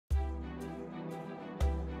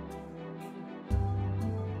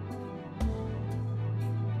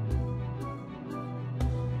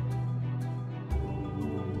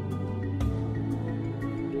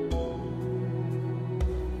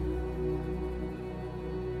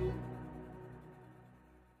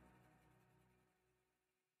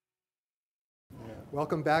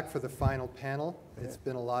Welcome back for the final panel. It's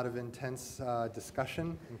been a lot of intense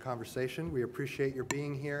discussion and conversation. We appreciate your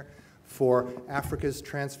being here for Africa's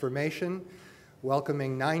Transformation,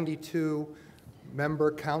 welcoming 92 member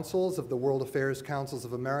councils of the World Affairs Councils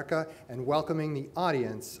of America, and welcoming the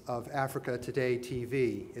audience of Africa Today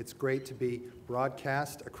TV. It's great to be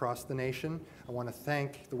broadcast across the nation. I want to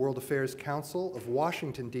thank the World Affairs Council of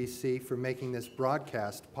Washington, D.C. for making this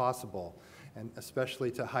broadcast possible, and especially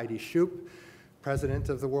to Heidi Shoup, President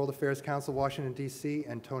of the World Affairs Council of Washington, D.C.,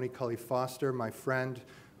 and Tony Cully Foster, my friend,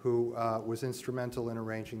 who was instrumental in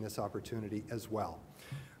arranging this opportunity as well.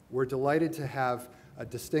 We're delighted to have a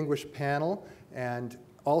distinguished panel and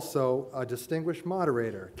also a distinguished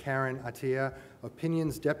moderator, Karen Attiah,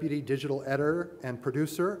 Opinion's Deputy Digital Editor and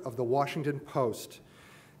Producer of The Washington Post.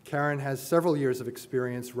 Karen has several years of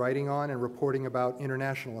experience writing on and reporting about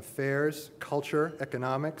international affairs, culture,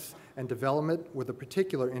 economics, and development, with a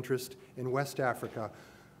particular interest in West Africa,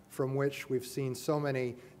 from which we've seen so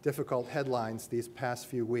many difficult headlines these past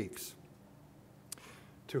few weeks.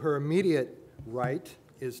 To her immediate right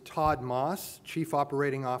is Todd Moss, Chief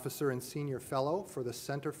Operating Officer and Senior Fellow for the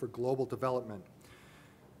Center for Global Development.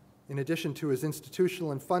 In addition to his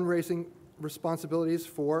institutional and fundraising responsibilities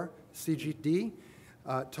for CGD,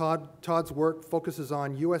 Todd's work focuses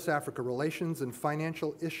on U.S.-Africa relations and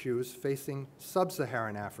financial issues facing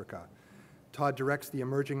sub-Saharan Africa. Todd directs the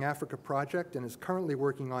Emerging Africa Project and is currently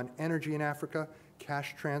working on energy in Africa,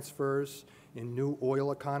 cash transfers in new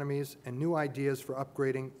oil economies, and new ideas for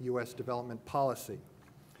upgrading U.S. development policy.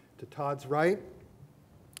 To Todd's right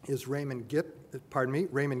is Raymond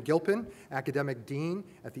Gilpin, Academic Dean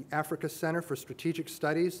at the Africa Center for Strategic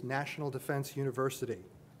Studies, National Defense University.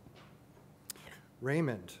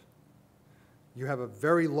 Raymond, you have a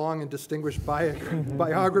very long and distinguished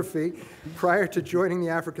biography. Prior to joining the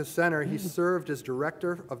Africa Center, he served as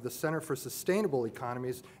director of the Center for Sustainable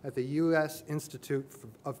Economies at the U.S. Institute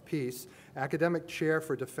of Peace, academic chair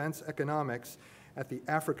for defense economics at the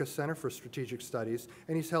Africa Center for Strategic Studies,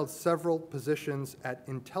 and he's held several positions at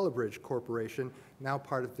Intellibridge Corporation, now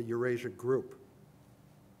part of the Eurasia Group.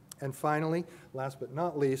 And finally, last but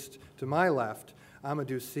not least, to my left,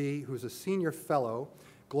 Amadou Sy, who's a senior fellow,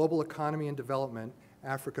 Global Economy and Development,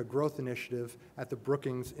 Africa Growth Initiative at the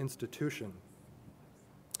Brookings Institution.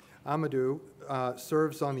 Amadou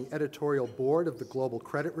serves on the editorial board of the Global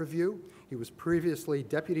Credit Review. He was previously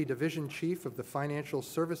Deputy Division Chief of the Financial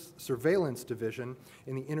Service Surveillance Division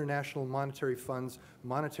in the International Monetary Fund's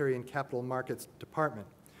Monetary and Capital Markets Department.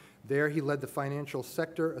 There he led the Financial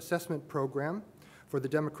Sector Assessment Program for the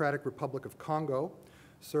Democratic Republic of Congo,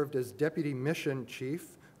 served as Deputy Mission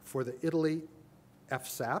Chief for the Italy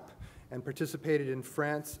FSAP, and participated in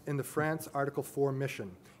the France Article 4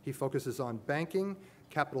 mission. He focuses on banking,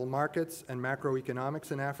 capital markets, and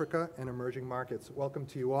macroeconomics in Africa and emerging markets. Welcome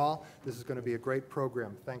to you all. This is going to be a great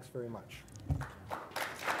program. Thanks very much.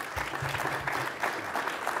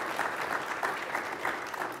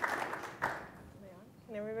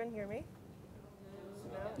 Can everyone hear me?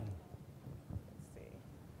 No? Let's see.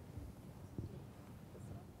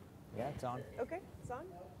 Yeah, it's on. Okay, it's on?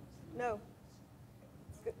 No.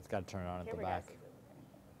 It's got to turn on at the back.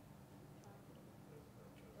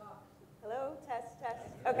 Hello, test,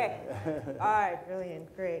 test. Okay. All right,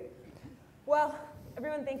 brilliant, great. Well,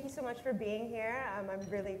 everyone, thank you so much for being here. I'm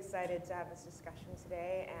really excited to have this discussion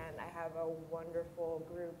today, and I have a wonderful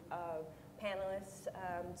group of panelists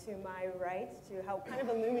to my right to help kind of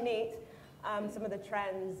illuminate some of the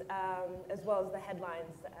trends as well as the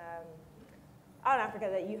headlines on Africa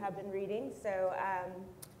that you have been reading. So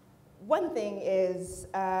one thing is,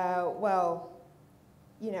 well,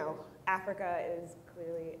 you know, Africa is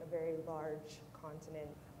clearly a very large continent.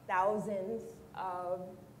 Thousands of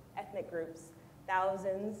ethnic groups,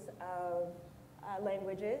 thousands of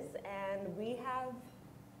languages, and we have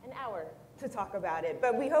an hour to talk about it.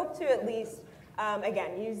 But we hope to at least,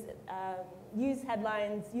 again, use the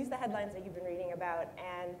headlines that you've been reading about,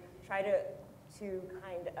 and try to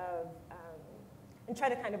kind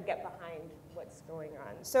of get behind what's going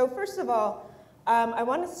on. So first of all, I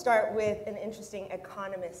want to start with an interesting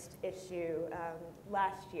Economist issue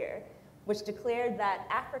last year, which declared that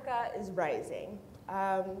Africa is rising.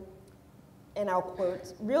 And I'll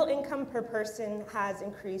quote, "Real income per person has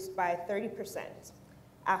increased by 30%.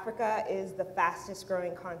 Africa is the fastest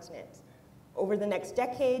growing continent. Over the next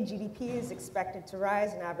decade, GDP is expected to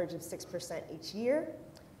rise an average of 6% each year.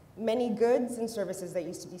 Many goods and services that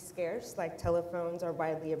used to be scarce, like telephones, are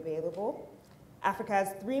widely available. Africa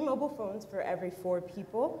has 3 mobile phones for every 4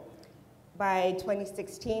 people. By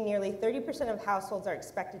 2016, nearly 30% of households are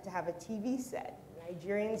expected to have a TV set.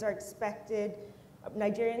 Nigerians are expected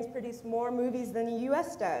Nigerians produce more movies than the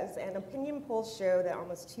US does, and opinion polls show that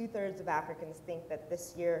almost 2/3 of Africans think that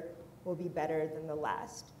this year will be better than the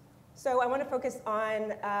last. So I want to focus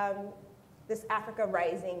on this Africa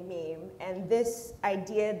Rising meme and this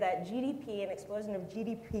idea that GDP, an explosion of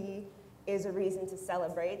GDP, is a reason to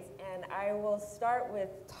celebrate. And I will start with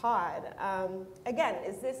Todd. Again,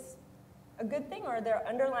 is this a good thing, or are there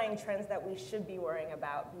underlying trends that we should be worrying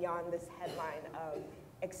about beyond this headline of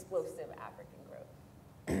explosive African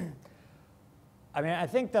growth? I mean, I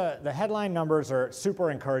think the headline numbers are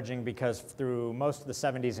super encouraging because through most of the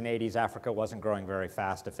 70s and 80s, Africa wasn't growing very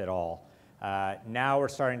fast, if at all. Now we're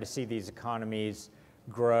starting to see these economies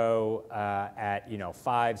grow at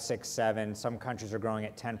 5, 6, 7. Some countries are growing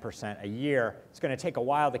at 10% a year. It's going to take a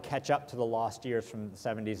while to catch up to the lost years from the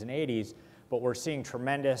 70s and 80s, but we're seeing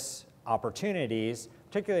tremendous opportunities,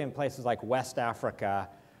 particularly in places like West Africa,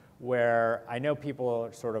 where I know people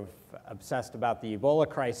are sort of obsessed about the Ebola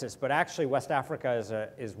crisis, but actually West Africa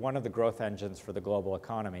is one of the growth engines for the global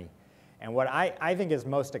economy. And what I think is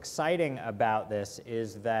most exciting about this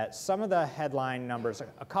is that some of the headline numbers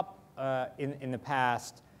in the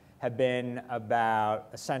past have been about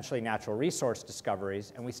essentially natural resource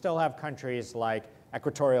discoveries, and we still have countries like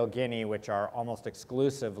Equatorial Guinea, which are almost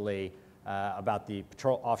exclusively about the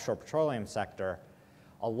offshore petroleum sector.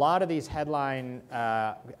 A lot of these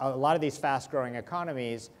fast-growing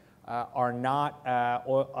economies are not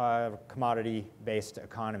commodity-based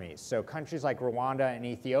economies. So countries like Rwanda and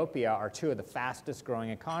Ethiopia are two of the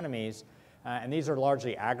fastest-growing economies, and these are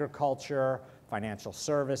largely agriculture, financial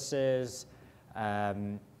services,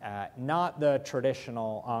 not the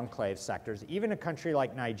traditional enclave sectors. Even a country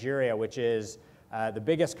like Nigeria, which is the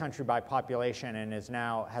biggest country by population and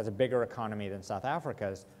has a bigger economy than South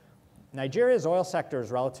Africa's, Nigeria's oil sector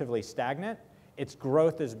is relatively stagnant. Its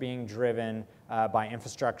growth is being driven by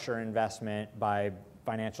infrastructure investment, by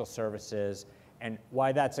financial services. And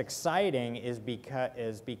why that's exciting is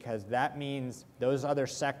because that means those other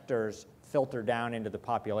sectors filter down into the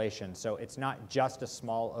population. So it's not just a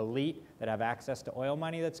small elite that have access to oil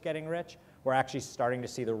money that's getting rich. We're actually starting to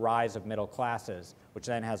see the rise of middle classes, which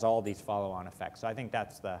then has all these follow-on effects. So I think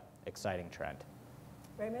that's the exciting trend.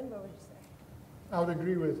 Raymond, what would you say? I would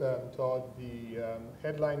agree with Todd. The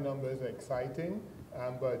headline numbers are exciting,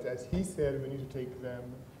 but as he said, we need to take them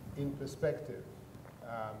in perspective.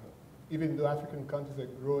 Even though African countries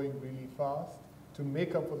are growing really fast, to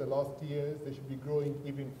make up for the lost years, they should be growing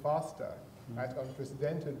even faster at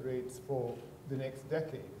unprecedented rates for the next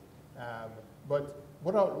decade. But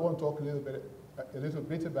what I want to talk a little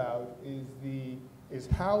bit about is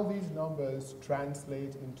how these numbers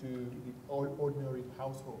translate into the ordinary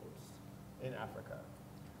households in Africa.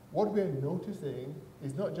 What we're noticing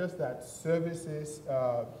is not just that services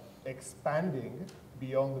are expanding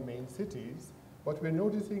beyond the main cities, but we're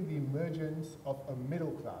noticing the emergence of a middle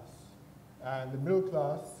class. And the middle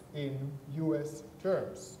class in US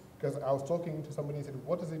terms. Because I was talking to somebody and said,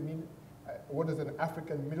 what does it mean? What does an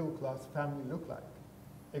African middle class family look like?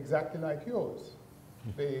 Exactly like yours.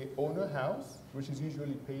 They own a house, which is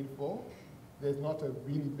usually paid for. There's not a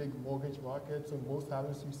really big mortgage market, so most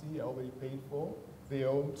houses you see are already paid for. They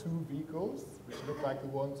own 2 vehicles, which look like the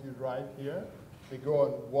ones you drive here. They go on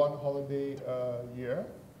 1 holiday a year,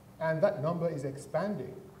 and that number is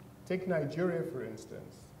expanding. Take Nigeria, for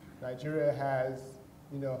instance. Nigeria has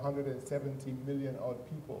 170 million odd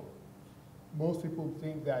people. Most people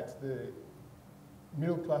think that the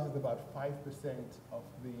middle class is about 5% of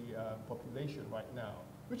the population right now,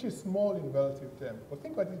 which is small in relative terms. But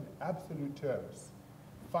think about it in absolute terms.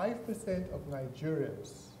 5% of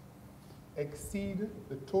Nigerians exceed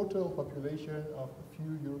the total population of a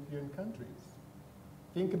few European countries.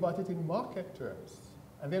 Think about it in market terms,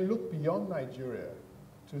 and then look beyond Nigeria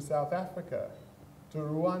to South Africa, to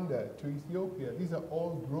Rwanda, to Ethiopia. These are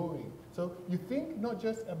all growing. So you think not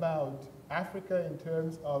just about Africa in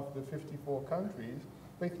terms of the 54 countries,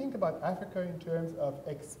 but think about Africa in terms of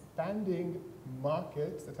expanding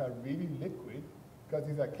markets that are really liquid, because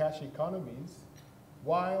these are cash economies,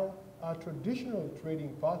 while our traditional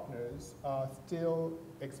trading partners are still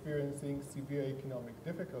experiencing severe economic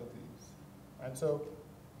difficulties. And so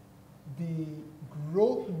the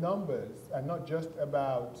growth numbers are not just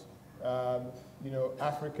about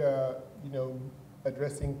Africa,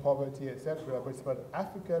 addressing poverty, etc., but it's about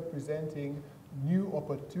Africa presenting new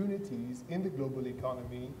opportunities in the global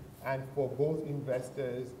economy and for both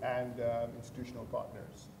investors and institutional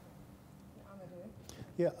partners.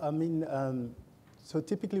 Yeah, I mean, so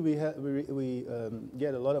typically we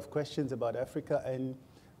get a lot of questions about Africa, and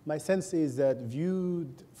my sense is that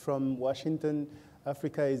viewed from Washington,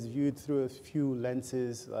 Africa is viewed through a few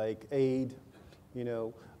lenses like aid,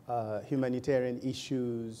 humanitarian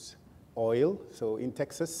issues, oil. So in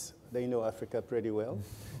Texas, they know Africa pretty well.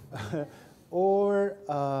 Or,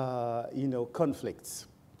 conflicts.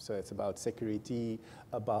 So it's about security,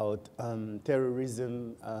 about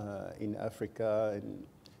terrorism in Africa, and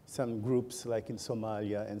some groups like in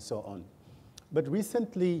Somalia and so on. But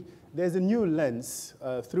recently, there's a new lens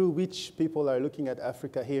through which people are looking at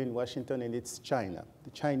Africa here in Washington, and it's China, the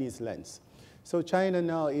Chinese lens. So China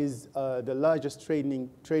now is the largest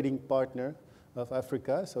trading partner of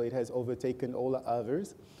Africa, so it has overtaken all the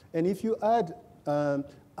others. And if you add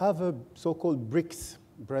other so-called BRICS,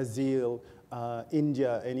 Brazil,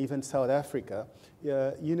 India, and even South Africa,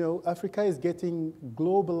 Africa is getting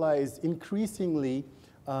globalized increasingly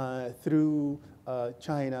through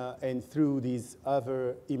China and through these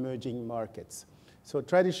other emerging markets. So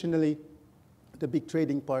traditionally, the big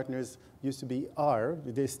trading partners used to be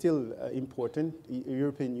they're still important,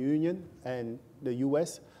 European Union and the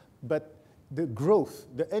US, but the growth,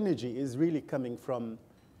 the energy is really coming from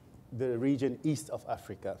the region east of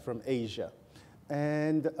Africa, from Asia.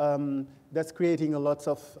 And that's creating a lot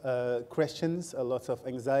of questions, a lot of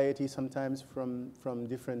anxiety sometimes from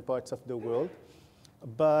different parts of the world.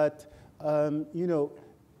 But,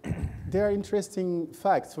 there are interesting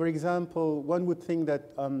facts. For example, one would think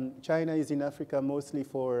that China is in Africa mostly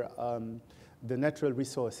for the natural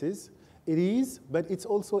resources. It is, but it's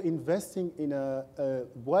also investing in a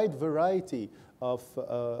wide variety of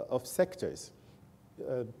sectors.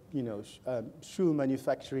 Shoe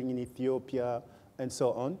manufacturing in Ethiopia, and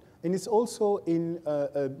so on. And it's also in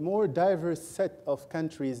a more diverse set of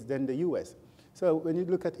countries than the US. So when you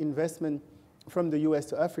look at investment from the US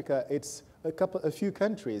to Africa, it's a few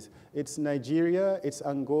countries. It's Nigeria, it's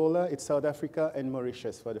Angola, it's South Africa, and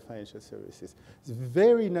Mauritius for the financial services. It's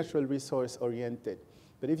very natural resource oriented.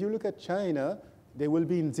 But if you look at China, they will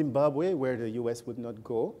be in Zimbabwe, where the US would not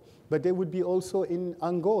go, but they would be also in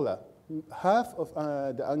Angola. Half of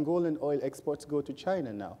the Angolan oil exports go to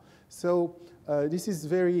China now. So this is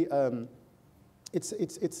very,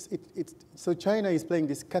 so China is playing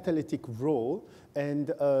this catalytic role,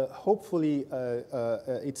 and hopefully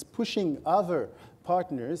it's pushing other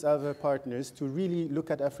partners to really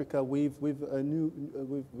look at Africa with a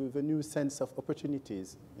new sense of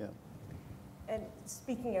opportunities. Yeah. And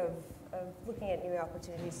speaking of looking at new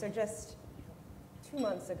opportunities, so just 2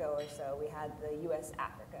 months ago or so, we had the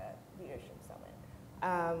US-Africa Leadership Summit,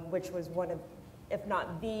 which was one of, if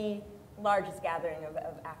not the largest gathering of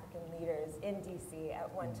African leaders in DC at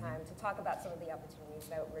one time to talk about some of the opportunities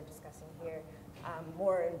that we're discussing here,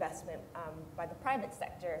 more investment by the private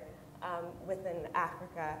sector within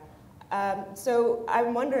Africa. So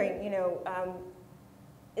I'm wondering,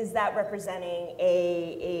 is that representing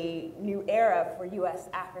a new era for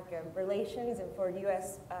US-Africa relations and for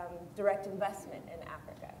US direct investment in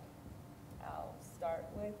Africa? I'll start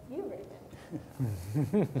with you, Raymond.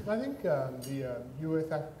 I think the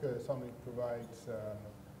US-Africa Summit provides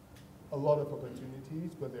a lot of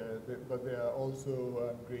opportunities, but there are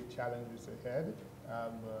also great challenges ahead.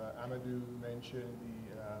 Amadou mentioned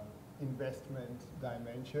the investment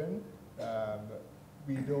dimension.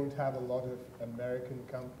 We don't have a lot of American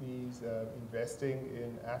companies investing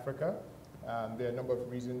in Africa. There are a number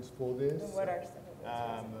of reasons for this. And what are some of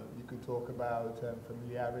those reasons? You could talk about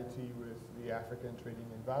familiarity with the African trading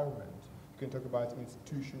environment. You can talk about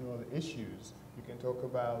institutional issues. You can talk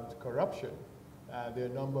about corruption. There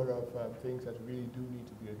are a number of things that really do need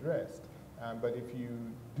to be addressed. But if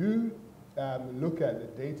you do look at the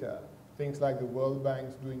data, things like the World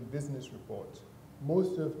Bank's doing business reports,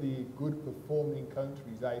 most of the good performing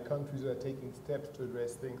countries are countries that are taking steps to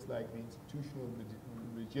address things like the institutional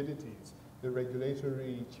rigidities, the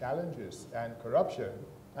regulatory challenges, and corruption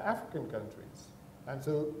are African countries. And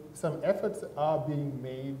so some efforts are being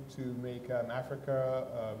made to make Africa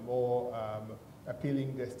a more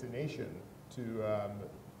appealing destination to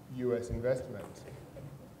US investment.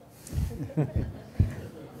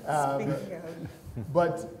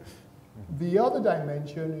 But the other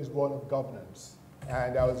dimension is one of governance.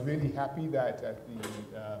 And I was really happy that at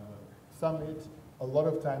the summit, a lot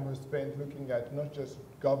of time was spent looking at not just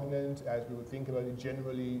governance as we would think about it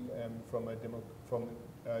generally from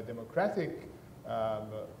a democratic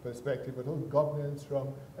perspective, but also governance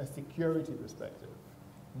from a security perspective.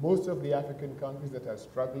 Most of the African countries that are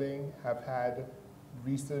struggling have had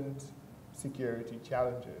recent security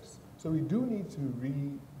challenges. So we do need to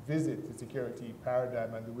revisit the security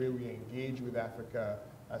paradigm and the way we engage with Africa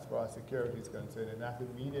as far as security is concerned. And at the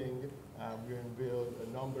meeting, we unveiled a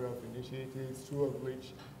number of initiatives, 2 of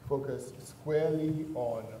which focus squarely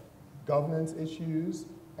on governance issues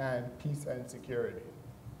and peace and security.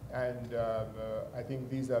 And I think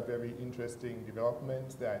these are very interesting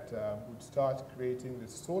developments that would start creating the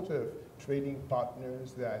sort of trading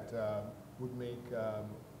partners that would make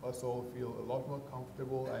us all feel a lot more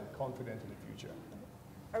comfortable and confident in the future.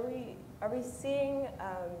 Are we seeing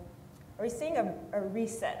a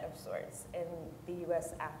reset of sorts in the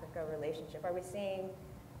U.S.-Africa relationship? Are we seeing,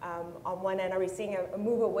 on one end, are we seeing a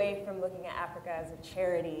move away from looking at Africa as a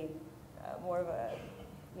charity, more of a,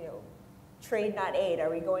 trade not aid? Are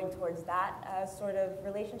we going towards that sort of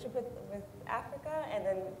relationship with Africa? And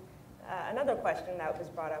then another question that was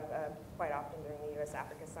brought up quite often during the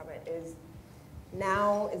U.S.-Africa summit is,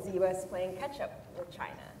 now is the U.S. playing catch-up with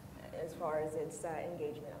China as far as its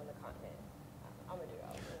engagement on the continent?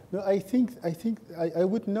 No, I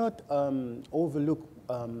would not overlook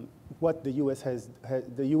what the U.S.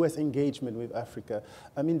 the U.S. engagement with Africa.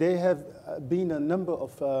 I mean, there have been a number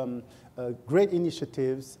of great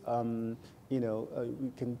initiatives. We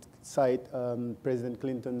can cite President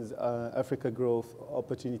Clinton's Africa Growth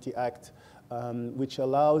Opportunity Act, which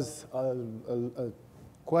allows a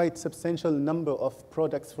quite substantial number of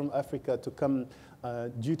products from Africa to come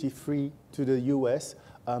duty-free to the U.S.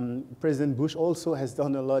 President Bush also has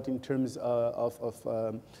done a lot in terms of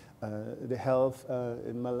the health,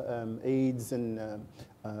 AIDS, and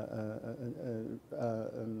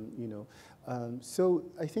so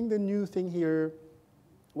I think the new thing here,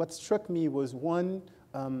 what struck me was one,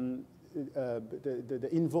 the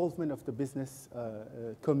involvement of the business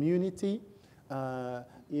community. It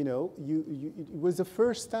was the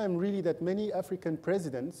first time really that many African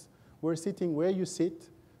presidents were sitting where you sit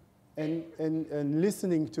and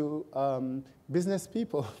listening to business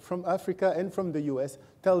people from Africa and from the US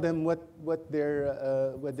tell them what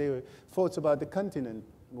their thoughts about the continent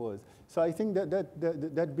was. So I think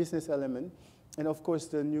that business element, and of course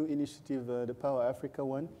the new initiative, the Power Africa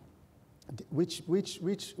one, which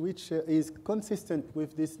is consistent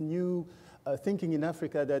with this new thinking in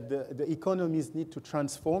Africa that the economies need to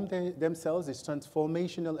transform themselves, this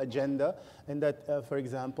transformational agenda, and that, for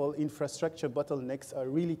example, infrastructure bottlenecks are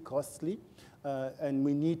really costly, and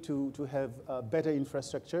we need to have better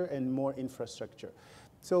infrastructure and more infrastructure.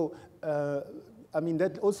 So, I mean,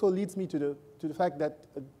 that also leads me to the fact that,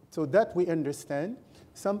 so that we understand,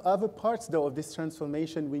 some other parts, though, of this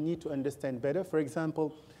transformation we need to understand better. For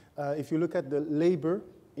example, if you look at the labor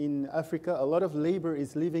in Africa, a lot of labor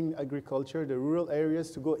is leaving agriculture, the rural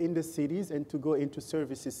areas, to go in the cities and to go into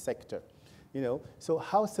services sector. So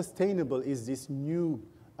how sustainable is this new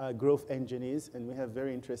growth engine is? And we have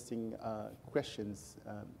very interesting questions,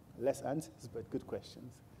 less answers, but good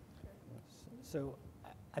questions. So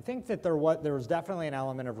I think that there was definitely an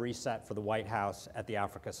element of reset for the White House at the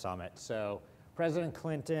Africa Summit. So President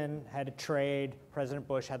Clinton had a trade, President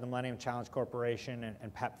Bush had the Millennium Challenge Corporation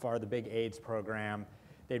and PEPFAR, the big AIDS program.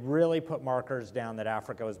 They'd really put markers down that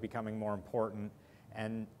Africa was becoming more important.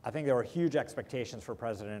 And I think there were huge expectations for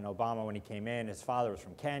President Obama when he came in. His father was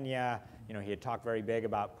from Kenya. He had talked very big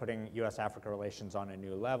about putting U.S.-Africa relations on a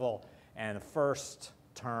new level. And the first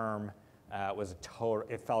term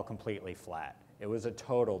it fell completely flat. It was a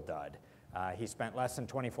total dud. He spent less than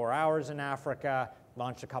 24 hours in Africa,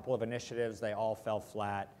 launched a couple of initiatives. They all fell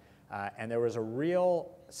flat. And there was a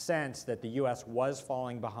real sense that the U.S. was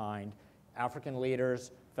falling behind. African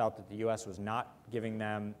leaders felt that the U.S. was not giving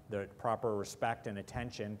them the proper respect and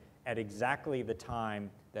attention at exactly the time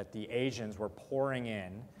that the Asians were pouring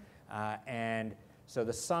in. And so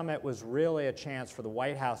the summit was really a chance for the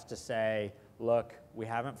White House to say, look, we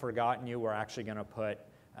haven't forgotten you. We're actually going to put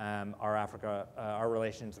our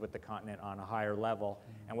relations with the continent on a higher level.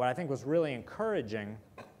 And what I think was really encouraging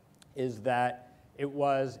is that there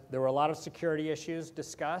were a lot of security issues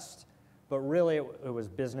discussed, but really it was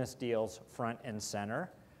business deals front and center.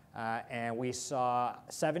 And we saw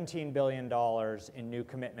 $17 billion in new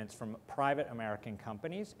commitments from private American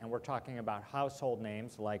companies, and we're talking about household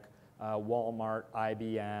names like Walmart,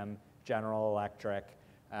 IBM, General Electric,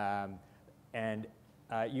 and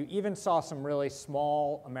you even saw some really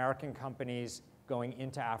small American companies going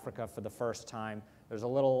into Africa for the first time. There's a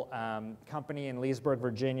little company in Leesburg,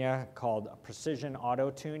 Virginia called Precision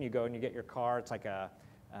Auto Tune. You go and you get your car. It's like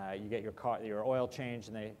you get your oil changed,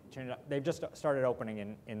 and they change it up. They've just started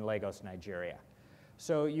opening in Lagos, Nigeria.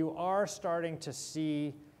 So you are starting to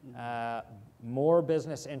see more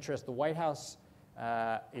business interest. The White House,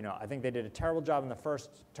 I think they did a terrible job in the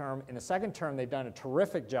first term. In the second term, they've done a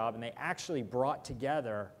terrific job, and they actually brought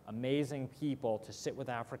together amazing people to sit with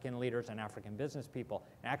African leaders and African business people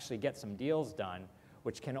and actually get some deals done,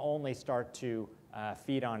 which can only start to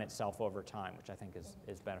feed on itself over time, which I think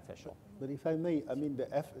is beneficial. But if I may, I mean,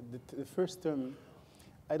 the first term,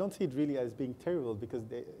 I don't see it really as being terrible because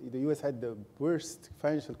the US had the worst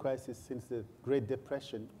financial crisis since the Great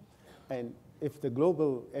Depression. And if the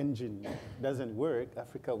global engine doesn't work,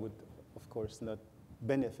 Africa would, of course, not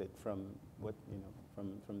benefit from what,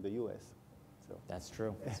 from the US. So. That's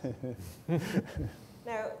true.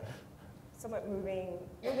 Now, somewhat moving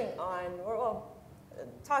on,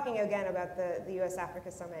 talking again about the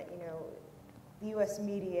U.S.-Africa summit, the U.S.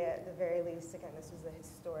 media, at the very least, again, this was a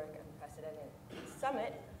historic, unprecedented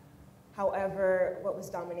summit. However, what was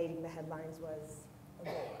dominating the headlines was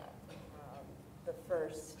Ebola. The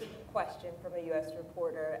first question from a U.S.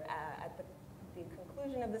 reporter at the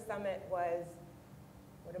conclusion of the summit was,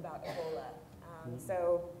 what about Ebola?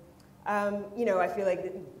 So, I feel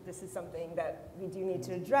like this is something that we do need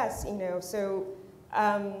to address,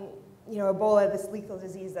 Ebola, this lethal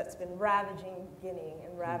disease that's been ravaging Guinea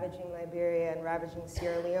and ravaging Liberia and ravaging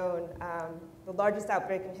Sierra Leone. The largest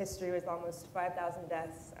outbreak in history was almost 5,000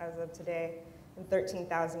 deaths as of today and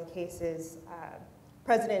 13,000 cases.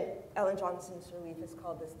 President Ellen Johnson Sirleaf has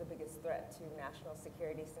called this the biggest threat to national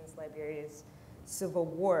security since Liberia's civil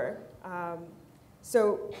war.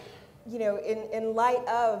 In light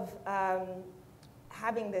of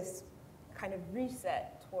having this kind of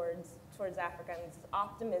reset towards Africa and this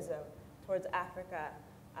optimism towards Africa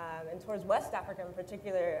and towards West Africa in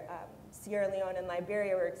particular, Sierra Leone and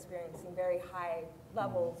Liberia were experiencing very high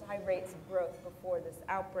levels, high rates of growth before this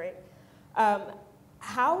outbreak.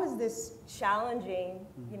 How is this challenging,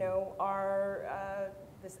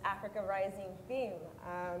 this Africa Rising theme,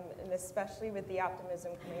 and especially with the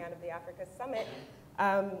optimism coming out of the Africa Summit?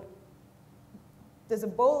 Does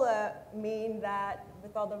Ebola mean that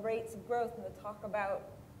with all the rates of growth and the talk about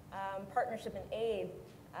partnership and aid,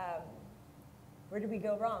 where did we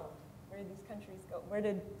go wrong? Where did these countries go? Where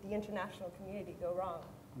did the international community go wrong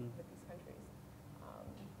with these countries?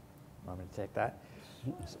 Want me to take that?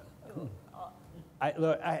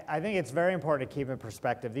 I think it's very important to keep in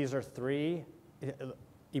perspective. These are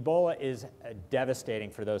Ebola is devastating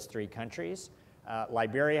for those three countries.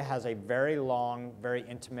 Liberia has a very long, very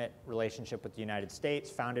intimate relationship with the United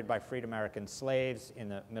States, founded by freed American slaves in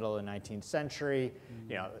the middle of the 19th century.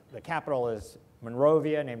 The capital is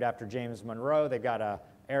Monrovia, named after James Monroe. They've got an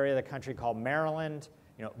area of the country called Maryland.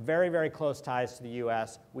 Very, very close ties to the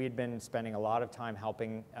U.S. We had been spending a lot of time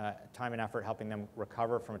time and effort helping them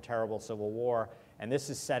recover from a terrible civil war, and this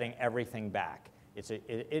is setting everything back.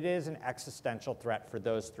 It is an existential threat for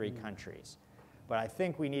those three countries. But I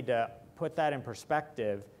think we need to put that in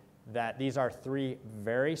perspective that these are three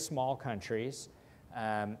very small countries.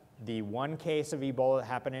 The one case of Ebola that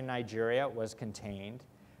happened in Nigeria was contained.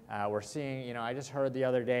 We're seeing, I just heard the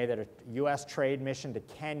other day that a U.S. trade mission to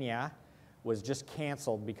Kenya was just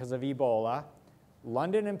canceled because of Ebola.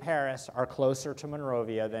 London and Paris are closer to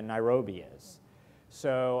Monrovia than Nairobi is.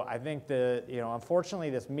 So I think unfortunately,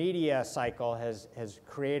 this media cycle has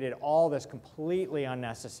created all this completely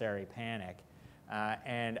unnecessary panic.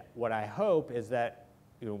 And what I hope is that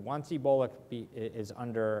once Ebola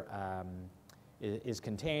is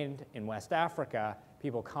contained in West Africa,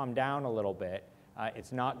 people calm down a little bit.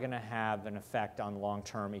 It's not going to have an effect on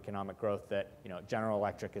long-term economic growth that General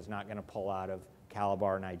Electric is not going to pull out of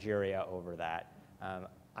Calabar, Nigeria over that.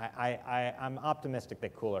 I'm optimistic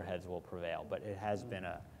that cooler heads will prevail, but it has been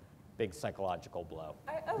a big psychological blow.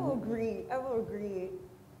 I will agree. I will agree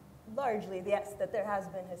largely, yes, that there has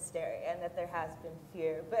been hysteria and that there has been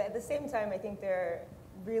fear. But at the same time, I think there are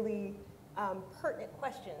really pertinent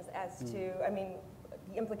questions as to,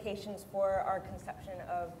 the implications for our conception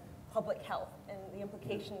of public health and the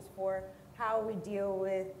implications for how we deal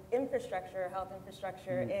with infrastructure, health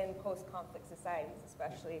infrastructure in post-conflict societies,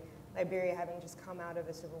 especially Liberia having just come out of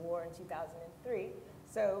a civil war in 2003.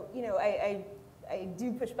 So, I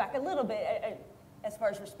do push back a little bit as far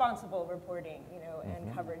as responsible reporting,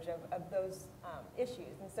 and coverage of those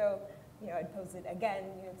issues. And so, I'd pose it again,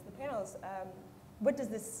 to the panelists. What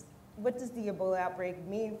does the Ebola outbreak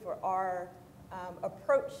mean for our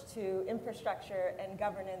approach to infrastructure and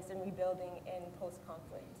governance and rebuilding in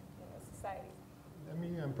post-conflict societies? Let me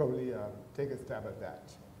probably take a stab at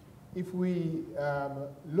that. If we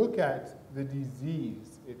look at the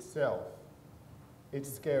disease itself,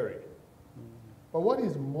 it's scary. But what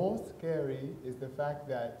is more scary is the fact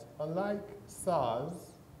that unlike SARS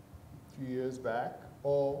a few years back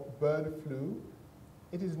or bird flu,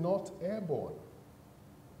 it is not airborne.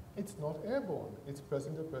 It's not airborne. It's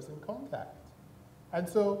person-to-person contact. And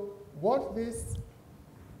so what this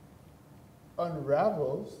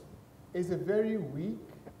unravels is a very weak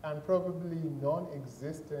and probably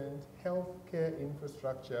non-existent healthcare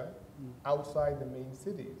infrastructure outside the main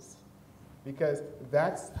cities. because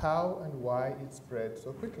that's how and why it spread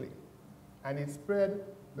so quickly. And it spread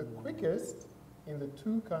the quickest in the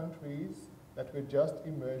two countries that were just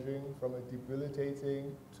emerging from a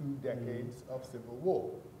debilitating 2 decades of civil war.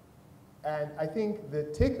 And I think the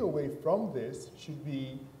takeaway from this should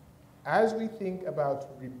be, as we think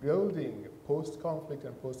about rebuilding post-conflict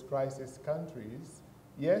and post-crisis countries,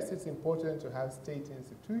 yes, it's important to have state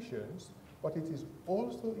institutions, but it is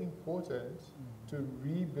also important to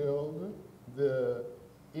rebuild the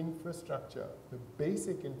infrastructure, the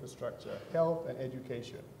basic infrastructure, health and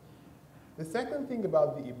education. The second thing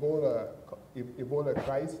about the Ebola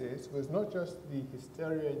crisis was not just the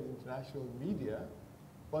hysteria in the international media,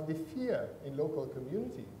 but the fear in local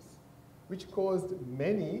communities, which caused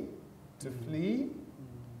many to flee,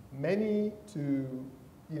 many to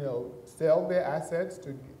sell their assets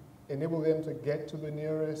to enable them to get to the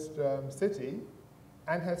nearest city,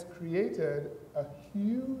 and has created a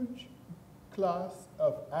huge class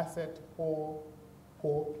of asset-poor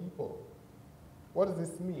people. What does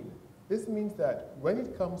this mean? This means that when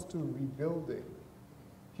it comes to rebuilding,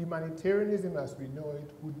 humanitarianism as we know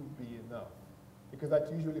it wouldn't be enough, because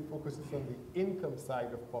that usually focuses on the income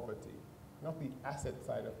side of poverty, not the asset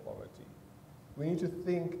side of poverty. We need to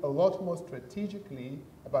think a lot more strategically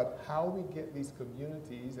about how we get these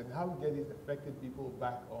communities and how we get these affected people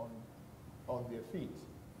back on their feet,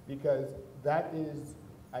 because that is,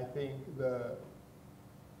 I think, the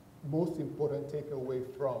most important takeaway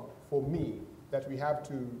for me, that we have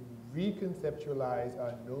to reconceptualize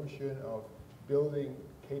our notion of building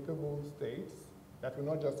capable states that will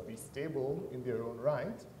not just be stable in their own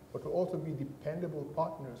right, but will also be dependable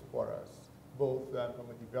partners for us, both from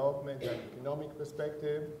a development and economic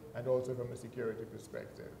perspective, and also from a security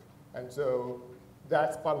perspective. And so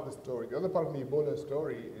that's part of the story. The other part of the Ebola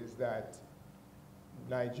story is that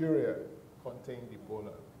Nigeria contained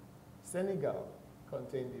Ebola. Senegal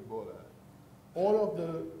contained Ebola. All of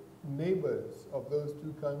the neighbors of those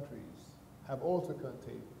two countries have also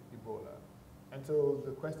contained Ebola. And so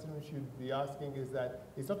the question we should be asking is that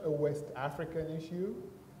it's not a West African issue,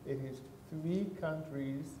 it is 3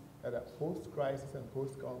 countries that are post-crisis and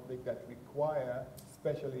post-conflict that require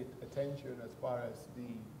special attention as far as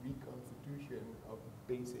the reconstitution of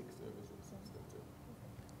basic services.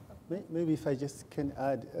 Maybe if I just can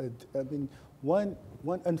add, I mean, one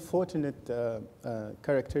unfortunate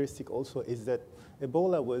characteristic also is that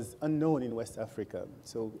Ebola was unknown in West Africa.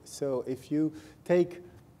 So if you take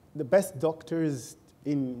the best doctors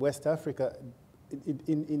in West Africa,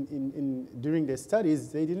 during their studies,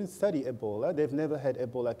 they didn't study Ebola. They've never had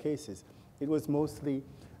Ebola cases. It was mostly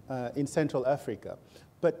in Central Africa.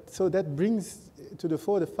 But so that brings to the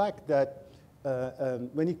fore the fact that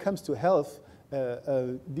when it comes to health,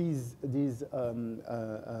 these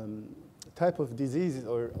type of diseases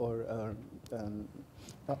are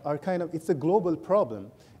kind of, it's a global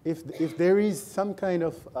problem. If there is some kind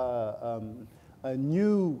of a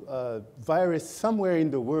new virus somewhere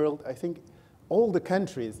in the world, I think all the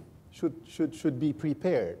countries should be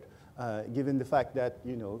prepared, given the fact that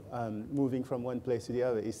moving from one place to the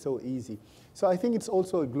other is so easy. So I think it's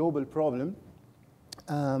also a global problem,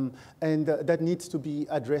 and that needs to be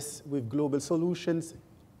addressed with global solutions,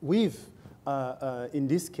 with in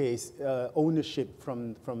this case ownership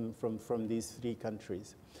from these 3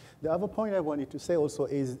 countries. The other point I wanted to say also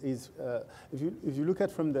is if you look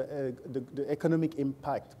at from the economic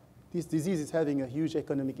impact, this disease is having a huge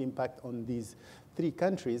economic impact on these 3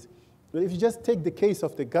 countries. But if you just take the case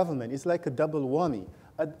of the government, it's like a double whammy.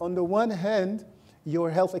 On the one hand,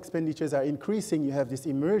 your health expenditures are increasing, you have this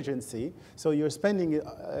emergency, so your spending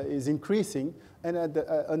is increasing, and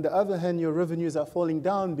on the other hand, your revenues are falling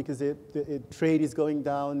down because the trade is going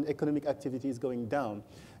down, economic activity is going down.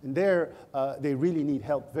 And there, they really need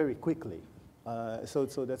help very quickly. So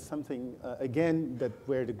that's something, again, that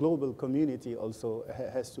where the global community also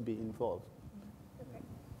has to be involved. Okay.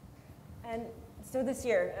 And so this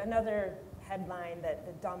year, another headline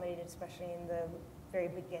that dominated, especially in the very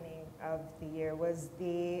beginning of the year, was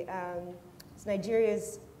it's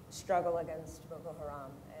Nigeria's struggle against Boko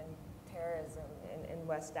Haram and terrorism in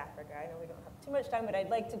West Africa. I know we don't have too much time, but I'd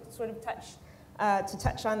like to sort of touch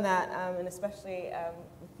on that, and especially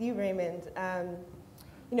with you, Raymond.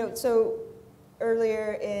 So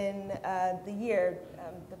earlier in the year,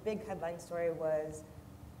 the big headline story was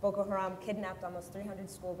Boko Haram kidnapped almost 300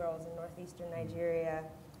 schoolgirls in northeastern Nigeria.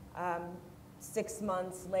 6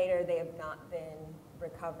 months later, they have not been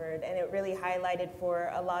recovered, and it really highlighted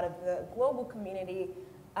for a lot of the global community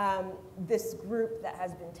this group that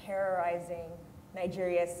has been terrorizing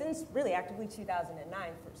Nigeria since really actively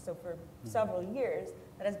 2009, so for several years,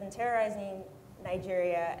 that has been terrorizing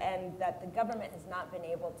Nigeria, and that the government has not been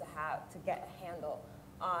able to get a handle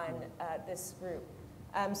on this group.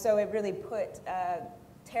 So it really put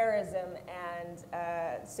terrorism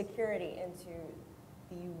and security into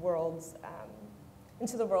the world's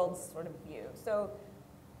sort of view. So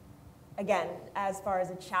again, as far as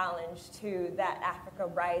a challenge to that Africa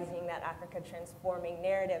rising, that Africa transforming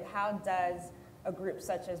narrative, how does a group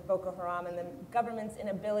such as Boko Haram and the government's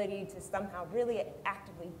inability to somehow really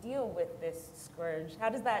actively deal with this scourge, how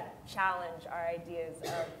does that challenge our ideas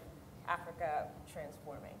of Africa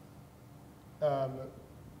transforming?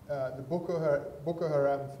 The Boko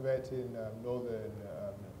Haram threat in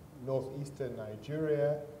northeastern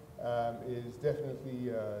Nigeria is definitely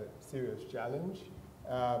a serious challenge,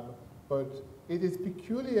 but it is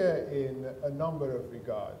peculiar in a number of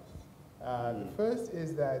regards. The first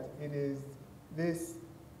is that it is this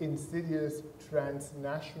insidious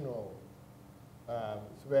transnational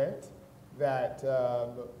threat that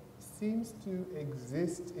seems to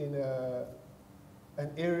exist in an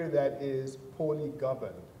area that is poorly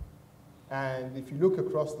governed. And if you look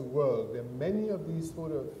across the world, there are many of these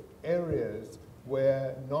sort of areas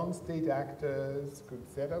where non-state actors could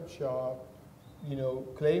set up shop,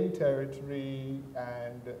 claim territory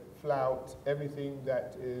and flout everything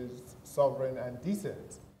that is sovereign and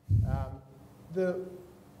decent. The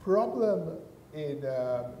problem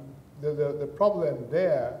the problem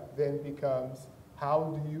there then becomes, how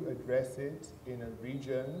do you address it in a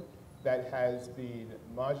region that has been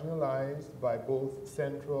marginalized by both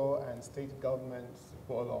central and state governments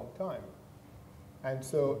for a long time? And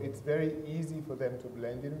so it's very easy for them to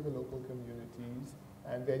blend in with the local communities,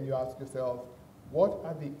 and then you ask yourself, what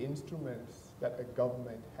are the instruments that a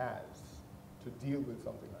government has to deal with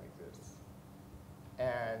something like this?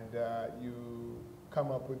 And you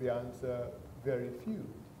come up with the answer, very few.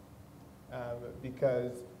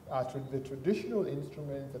 Because the traditional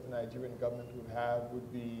instruments that the Nigerian government would have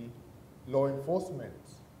would be law enforcement.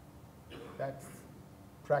 That's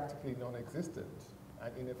practically non-existent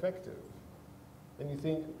and ineffective. Then you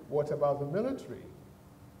think, what about the military?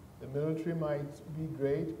 The military might be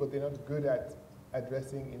great, but they're not good at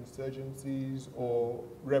addressing insurgencies or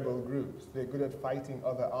rebel groups. They're good at fighting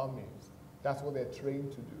other armies. That's what they're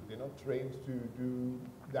trained to do. They're not trained to do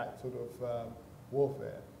that sort of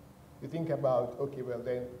warfare. You think about, okay, well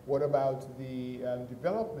then, what about the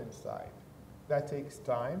development side? That takes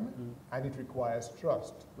time, and it requires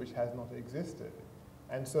trust, which has not existed.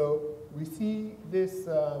 And so we see this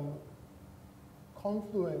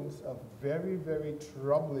confluence of very, very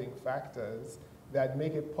troubling factors that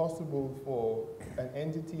make it possible for an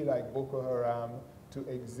entity like Boko Haram to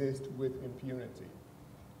exist with impunity.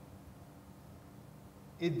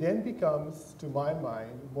 It then becomes, to my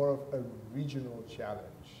mind, more of a regional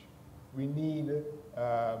challenge. We need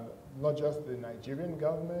not just the Nigerian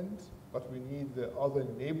government, but we need the other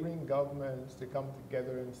neighboring governments to come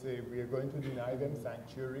together and say, we are going to deny them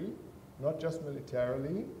sanctuary, not just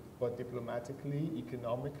militarily, but diplomatically,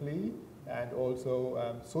 economically, and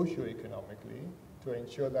also socio-economically, to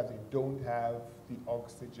ensure that they don't have the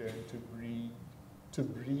oxygen to breed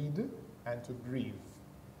and to breathe.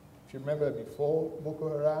 If you remember, before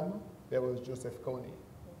Boko Haram, there was Joseph Kony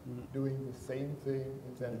doing the same thing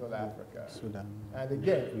in Central Africa. Sudan. And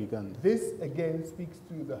again, Uganda. this again speaks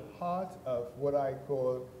to the heart of what I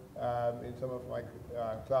call, in some of my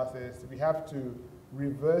classes, we have to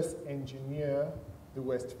reverse engineer the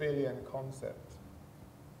Westphalian concept.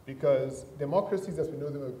 Because democracies as we know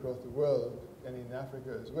them across the world, and in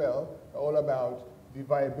Africa as well, are all about the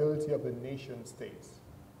viability of the nation states.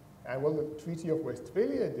 And what the Treaty of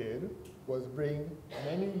Westphalia did was bring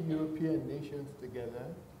many European nations together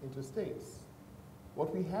into states.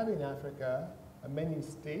 What we have in Africa are many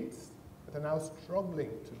states that are now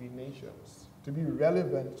struggling to be nations, to be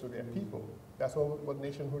relevant to their people. That's what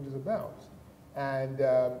nationhood is about. And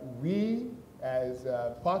we, as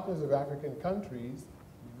partners of African countries,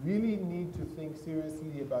 really need to think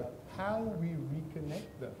seriously about how we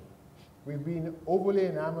reconnect them. We've been overly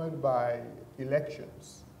enamored by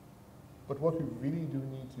elections. But what we really do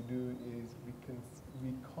need to do is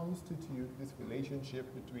reconstitute this relationship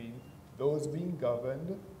between those being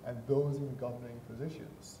governed and those in governing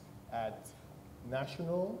positions at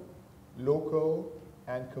national, local,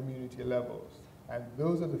 and community levels. And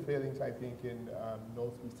those are the failings, I think, in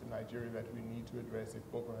northeastern Nigeria that we need to address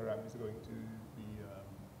if Boko Haram is going to be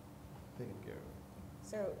taken care of.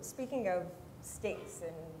 So speaking of states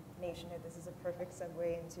and nationhood, this is a perfect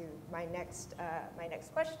segue into my next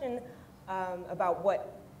question about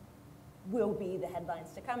what will be the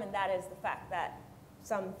headlines to come, and that is the fact that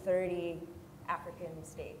some 30 African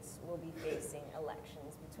states will be facing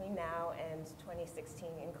elections between now and 2016,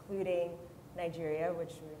 including Nigeria,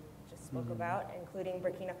 which we just spoke about, including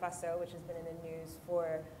Burkina Faso, which has been in the news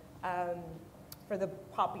for the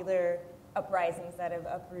popular uprisings that have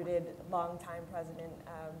uprooted the longtime president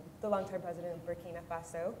of Burkina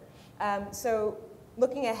Faso. So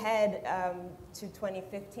looking ahead to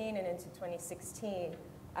 2015 and into 2016,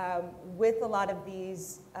 with a lot of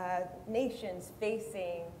these nations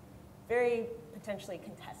facing very potentially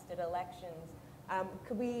contested elections,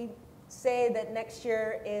 could we say that next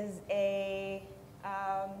year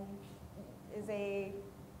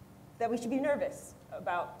that we should be nervous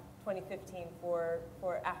about 2015 for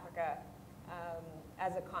Africa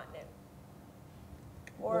as a continent?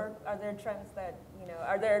 Or are there trends that,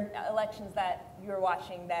 are there elections that you're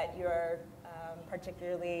watching that you're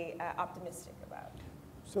particularly optimistic about?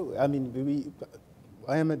 So, I mean,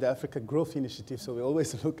 I am at the Africa Growth Initiative, so we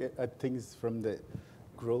always look at things from the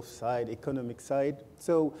growth side, economic side.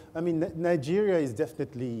 So, I mean, Nigeria is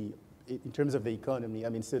definitely, in terms of the economy, I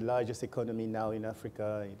mean, it's the largest economy now in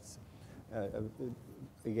Africa. It's,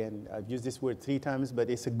 again, I've used this word 3 times, but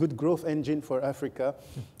it's a good growth engine for Africa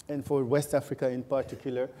and for West Africa in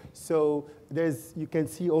particular. So you can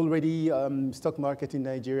see already stock market in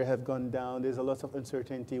Nigeria have gone down. There's a lot of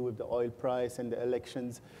uncertainty with the oil price and the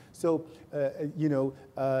elections. So,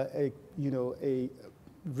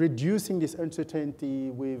 reducing this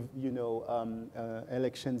uncertainty with,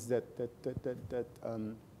 elections that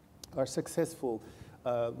are successful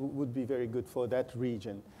would be very good for that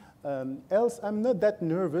region. Else, I'm not that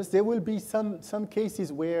nervous. There will be some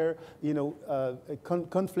cases where,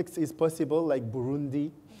 conflicts is possible, like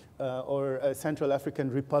Burundi or Central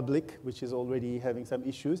African Republic, which is already having some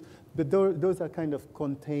issues. But those are kind of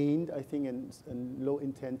contained, I think, and low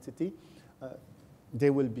intensity.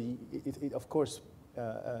 There will be, of course,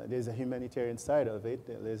 there's a humanitarian side of it.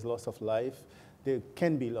 There's loss of life. There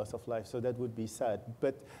can be loss of life, so that would be sad.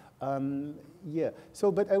 But yeah,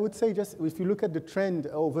 so, but I would say just if you look at the trend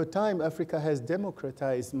over time, Africa has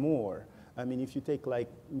democratized more. I mean, if you take like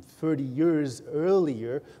 30 years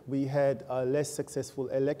earlier, we had less successful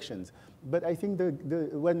elections. But I think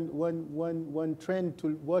one trend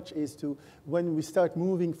to watch is to, when we start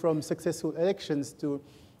moving from successful elections to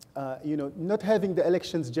not having the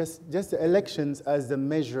elections, just the elections as the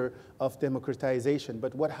measure of democratization,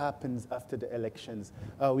 but what happens after the elections?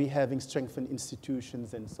 Are we having strengthened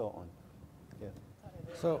institutions and so on? Yeah.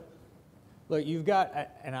 So, look, you've got,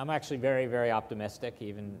 and I'm actually very, very optimistic,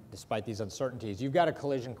 even despite these uncertainties. You've got a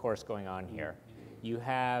collision course going on here. You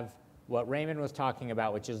have what Raymond was talking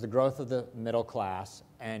about, which is the growth of the middle class,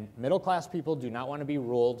 and middle class people do not want to be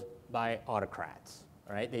ruled by autocrats.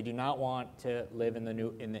 Right? They do not want to live in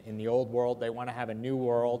the old world. They want to have a new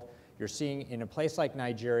world. You're seeing in a place like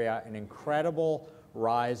Nigeria an incredible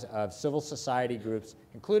rise of civil society groups,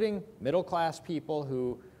 including middle-class people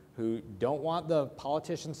who don't want the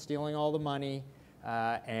politicians stealing all the money,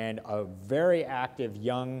 and a very active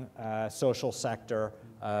young social sector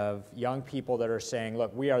of young people that are saying,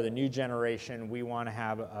 look, we are the new generation. We want to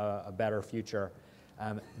have a better future.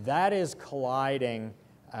 That is colliding.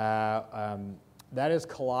 That is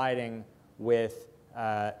colliding with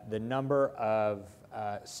the number of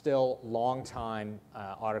still long-time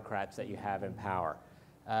autocrats that you have in power.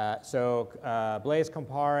 Blaise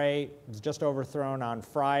Compaoré was just overthrown on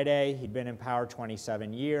Friday. He'd been in power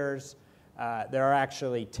 27 years. There are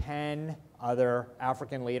actually 10 other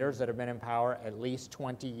African leaders that have been in power at least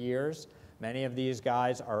 20 years. Many of these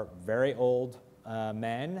guys are very old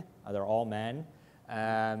men. They're all men.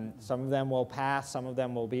 Some of them will pass, some of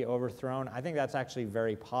them will be overthrown. I think that's actually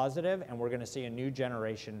very positive, and we're going to see a new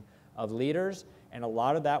generation of leaders, and a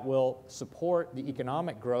lot of that will support the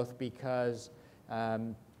economic growth because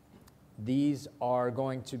these are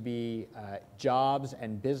going to be jobs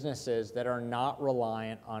and businesses that are not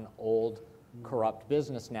reliant on old, corrupt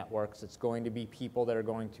business networks. It's going to be people that are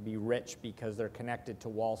going to be rich because they're connected to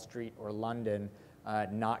Wall Street or London,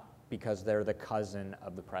 not because they're the cousin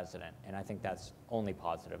of the president. And I think that's only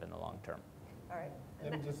positive in the long term. All right.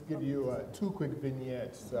 Let me just give you 2 quick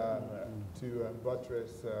vignettes to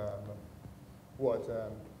buttress what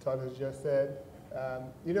Todd has just said.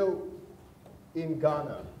 In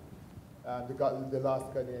Ghana, the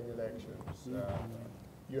last Ghanaian elections,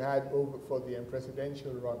 you had for the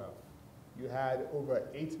presidential runoff, you had over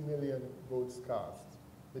 8 million votes cast.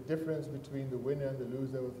 The difference between the winner and the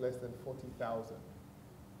loser was less than 40,000.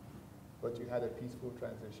 But you had a peaceful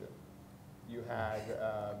transition. You had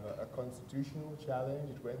a constitutional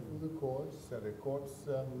challenge. It went through the courts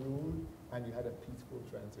ruled, and you had a peaceful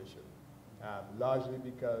transition. largely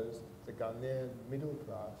because the Ghanaian middle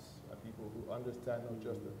class are people who understand not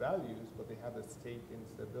just the values, but they have a stake in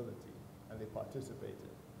stability, and they participated.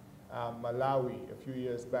 Malawi, a few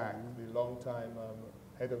years back, the longtime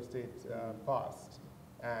head of state passed,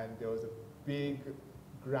 and there was a big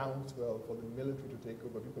groundswell for the military to take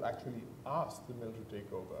over. People actually asked the military to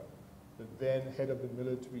take over. The then head of the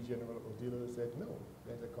military, General Odilo, said, no,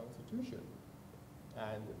 there's a constitution.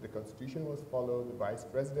 And the constitution was followed. The vice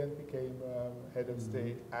president became head of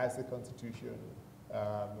state as the constitution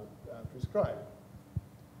prescribed.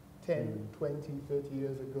 10, 20, 30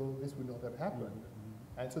 years ago, this would not have happened.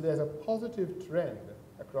 And so there's a positive trend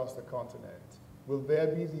across the continent. Will there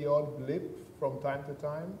be the odd blip from time to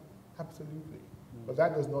time? Absolutely. But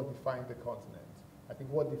that does not define the continent. I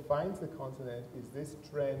think what defines the continent is this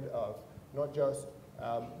trend of not just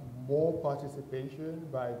more participation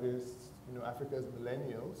by this, Africa's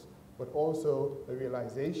millennials, but also the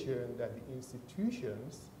realization that the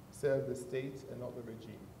institutions serve the state and not the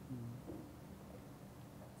regime.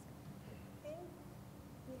 I think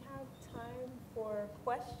we have time for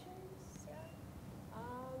questions. Yeah.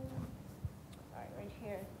 All right, right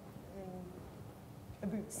here, in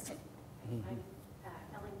the boots. I'm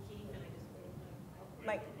Ellen Keefe, and I just waved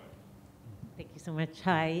Mike. Thank you so much.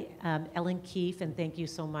 Hi, Ellen Keefe, and thank you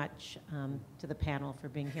so much to the panel for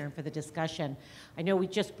being here and for the discussion. I know we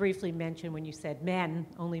just briefly mentioned when you said men,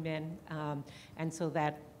 only men, and so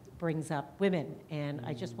that brings up women. And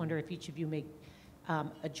I just wonder if each of you may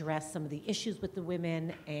address some of the issues with the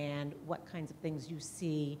women and what kinds of things you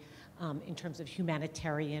see in terms of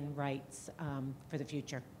humanitarian rights for the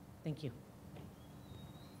future. Thank you.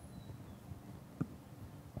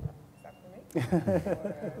 I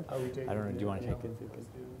don't know, do you want to take it?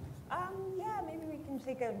 Yeah, maybe we can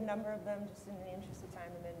take a number of them just in the interest of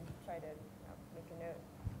time and then try to make a note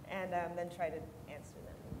and then try to answer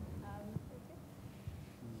them.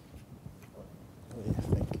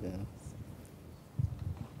 Thank you.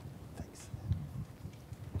 Thanks.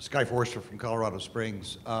 Sky Forster from Colorado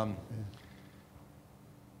Springs.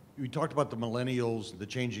 We talked about the millennials, the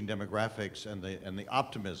changing demographics, and the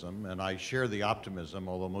optimism, and I share the optimism,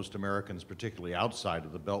 although most Americans, particularly outside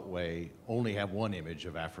of the Beltway, only have one image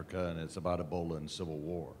of Africa, and it's about Ebola and civil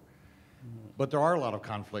war. But there are a lot of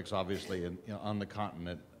conflicts, obviously, on the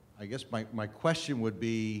continent. I guess my question would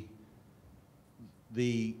be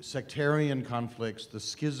the sectarian conflicts, the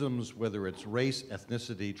schisms, whether it's race,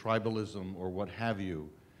 ethnicity, tribalism, or what have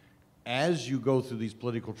you. As you go through these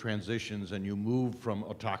political transitions and you move from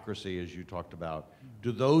autocracy, as you talked about,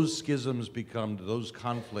 do those schisms become, do those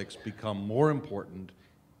conflicts become more important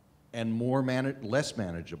and less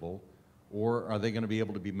manageable, or are they going to be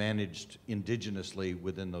able to be managed indigenously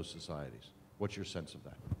within those societies? What's your sense of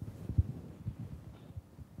that?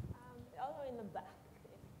 I'll go in the back.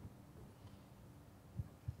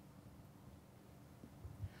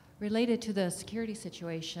 Related to the security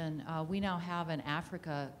situation, we now have an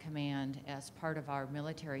Africa command as part of our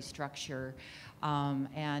military structure,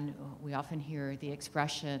 and we often hear the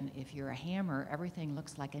expression, if you're a hammer, everything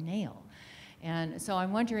looks like a nail. And so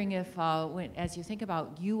I'm wondering if, as you think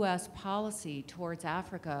about U.S. policy towards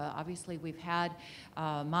Africa, obviously we've had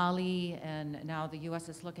Mali, and now the U.S.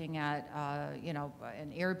 is looking at,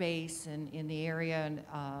 an air base in the area,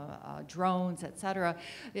 and drones, et cetera.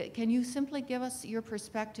 Can you simply give us your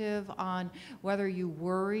perspective on whether you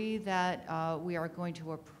worry that we are going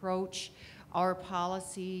to approach our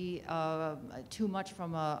policy too much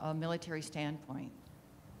from a military standpoint?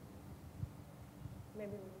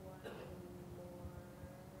 Maybe one more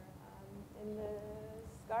in the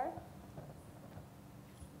scarf.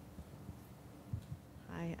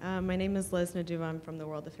 Hi, my name is Liz Naduva. I'm from the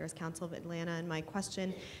World Affairs Council of Atlanta, and my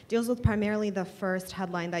question deals with primarily the first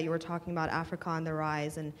headline that you were talking about, Africa on the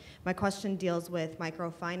Rise. And my question deals with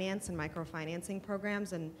microfinance and microfinancing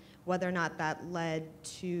programs and whether or not that led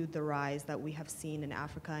to the rise that we have seen in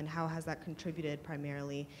Africa, and how has that contributed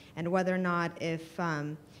primarily, and whether or not if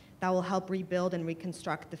that will help rebuild and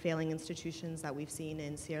reconstruct the failing institutions that we've seen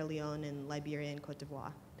in Sierra Leone and Liberia and Cote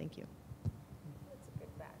d'Ivoire. Thank you. That's a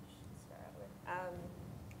good batch to start out with.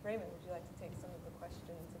 Raymond, would you like to take some of the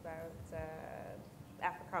questions about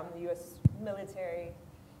Africa and the U.S. military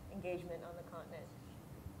engagement on the continent?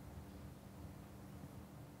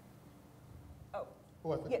 Oh,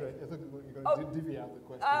 I thought Yeah. you were going to divvy out the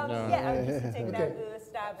question. Yeah, I was just to take Okay. that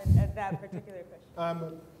stab at that particular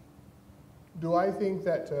question. Do I think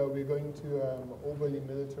that we're going to overly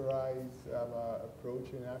militarize our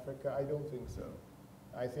approach in Africa? I don't think so.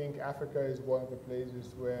 I think Africa is one of the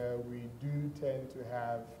places where we do tend to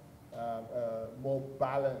have a more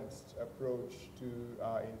balanced approach to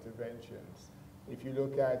our interventions. If you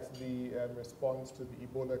look at the response to the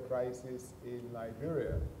Ebola crisis in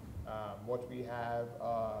Liberia, what we have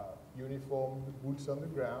are uniformed boots on the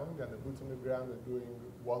ground, and the boots on the ground are doing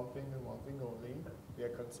one thing and one thing only. They're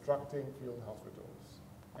constructing field hospitals.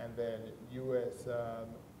 And then U.S.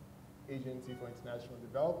 Agency for International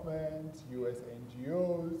Development, U.S.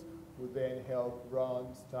 NGOs would then help run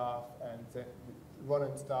and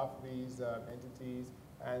staff these entities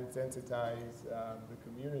and sensitize the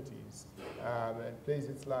communities. And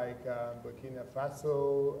places like Burkina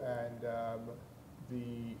Faso and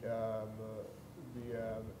the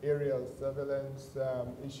aerial surveillance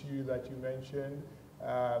issue that you mentioned,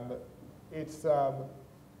 it's,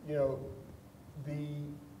 you know, the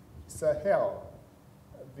Sahel,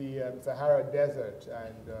 the Sahara Desert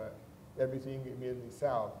and everything immediately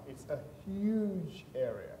south, it's a huge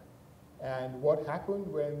area. And what happened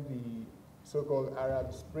when the so-called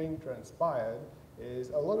Arab Spring transpired is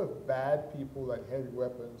a lot of bad people and heavy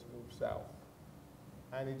weapons moved south.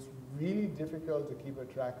 And it's really difficult to keep a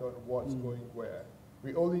track on what's going where.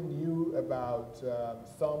 We only knew about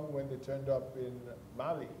some when they turned up in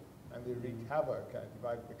Mali, and they wreaked havoc and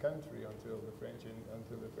divided the country until the French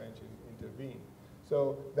intervened.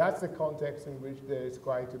 So that's the context in which there is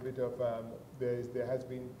quite a bit of there has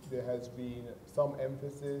been some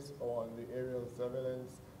emphasis on the aerial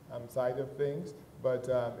surveillance side of things, but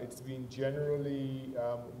it's been generally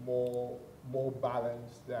more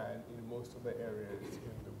balanced than in most of the areas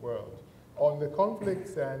in the world. On the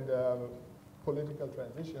conflicts and political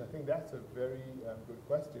transition, I think that's a very good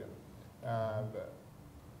question.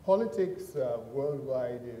 Politics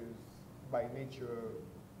worldwide is by nature,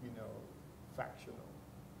 you know, factional.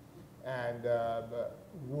 And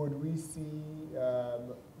would we see,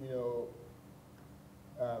 you know,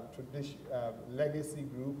 legacy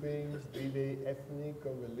groupings, be they ethnic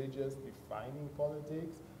or religious, defining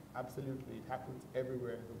politics? Absolutely, it happens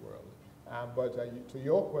everywhere in the world. But to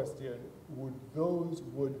your question,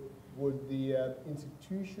 would the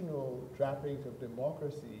institutional trappings of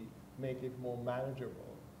democracy make it more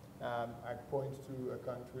manageable? I point to a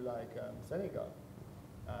country like Senegal.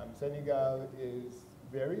 Senegal is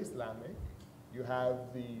very Islamic. You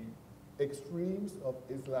have the extremes of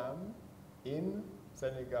Islam in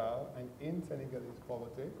Senegal and in Senegalese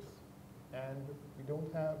politics, and we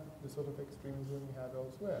don't have the sort of extremism we have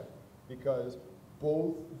elsewhere, because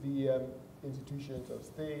both the institutions of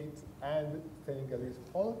state and Senegalese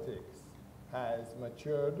politics has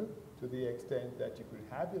matured to the extent that you could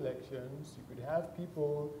have elections, you could have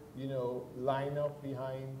people, you know, line up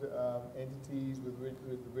behind entities with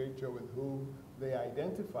which or with whom they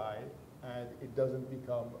identify, and it doesn't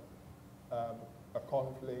become a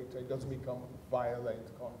conflict, it doesn't become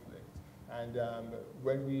violent conflict. And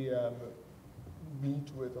when we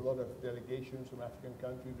meet with a lot of delegations from African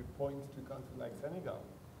countries, we point to countries like Senegal,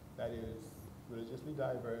 that is religiously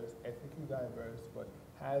diverse, ethnically diverse, but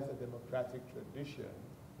has a democratic tradition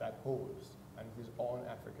that holds, and it is on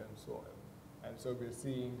African soil. And so we're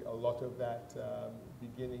seeing a lot of that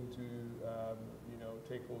beginning to, you know,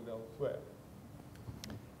 take hold elsewhere.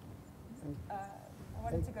 I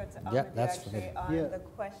wanted to go to Amadou actually on the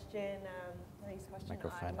question, on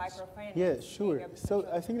microfinance. Yeah, sure. So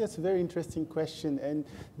I think that's a very interesting question, and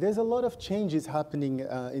there's a lot of changes happening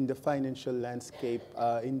in the financial landscape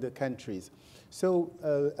in the countries. So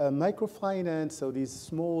microfinance, so these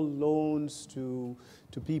small loans to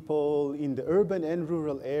people in the urban and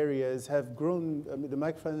rural areas have grown, the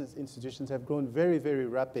microfinance institutions have grown very, very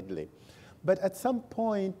rapidly. But at some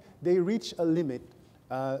point, they reach a limit.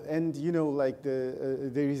 And you know, like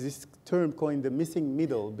there is this term coined the missing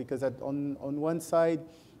middle, because on one side,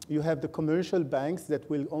 you have the commercial banks that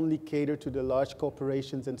will only cater to the large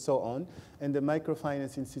corporations and so on, and the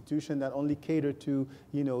microfinance institution that only cater to,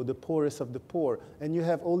 you know, the poorest of the poor. And you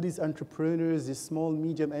have all these entrepreneurs, these small,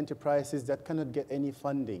 medium enterprises that cannot get any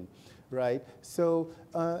funding, right? So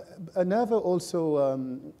another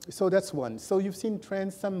also, so that's one. So you've seen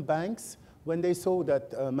trends, some banks, when they saw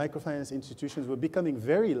that microfinance institutions were becoming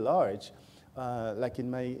very large, like in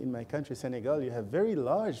my country, Senegal, you have very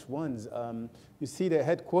large ones. You see their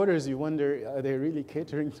headquarters, you wonder, are they really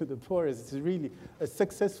catering to the poorest? It's really a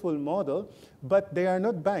successful model, but they are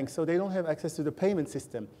not banks, so they don't have access to the payment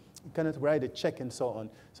system. You cannot write a check and so on.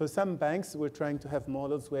 So some banks were trying to have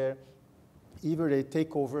models where either they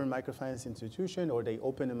take over a microfinance institution, or they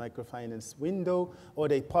open a microfinance window, or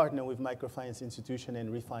they partner with microfinance institution and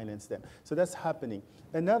refinance them. So that's happening.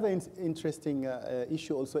 Another interesting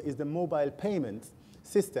issue also is the mobile payments.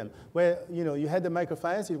 system where you had the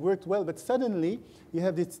microfinance, it worked well, but suddenly you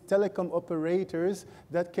have these telecom operators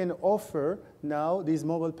that can offer now these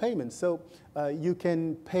mobile payments. So you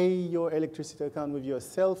can pay your electricity account with your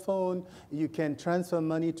cell phone, you can transfer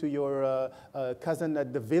money to your cousin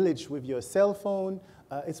at the village with your cell phone.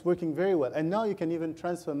 It's working very well. And now you can even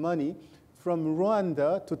transfer money from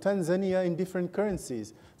Rwanda to Tanzania in different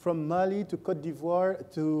currencies, from Mali to Cote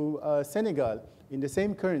d'Ivoire to Senegal in the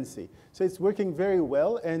same currency. So it's working very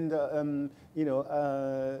well, and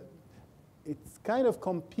it's kind of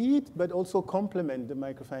compete, but also complement the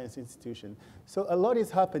microfinance institution. So a lot is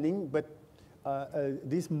happening, but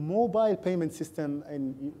this mobile payment system,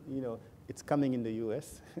 and it's coming in the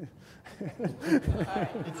U.S.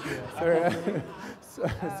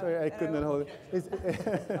 Sorry, I couldn't hold it.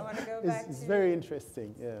 It's very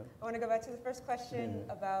interesting. Yeah. I want to go back to the first question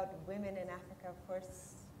about women in Africa. Of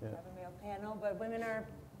course, we have a male panel, but women are,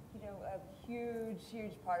 a huge,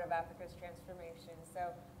 huge part of Africa's transformation. So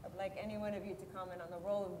I'd like any one of you to comment on the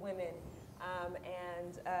role of women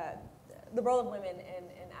and the role of women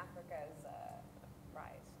in Africa's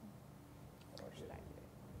rise. Or should I do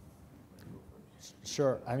it?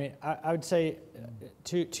 Sure. I mean, I would say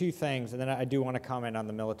two things, and then I do want to comment on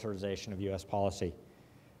the militarization of U.S. policy.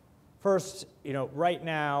 First, right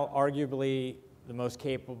now, arguably the most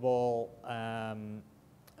capable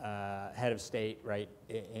head of state, right,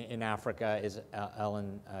 in Africa is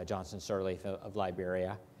Ellen Johnson Sirleaf of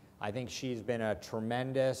Liberia. I think she's been a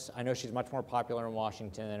tremendous, I know she's much more popular in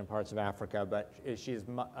Washington than in parts of Africa, but she's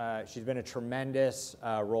been a tremendous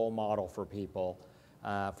role model for people,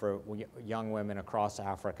 for young women across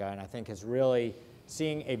Africa, and I think is really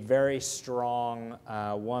seeing a very strong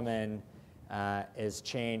woman has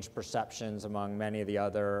changed perceptions among many of the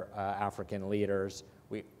other African leaders.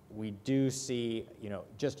 We do see,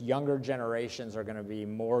 just younger generations are going to be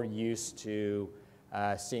more used to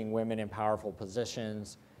seeing women in powerful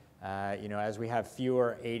positions. As we have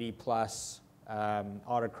fewer 80-plus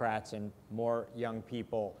autocrats and more young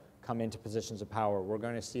people come into positions of power, we're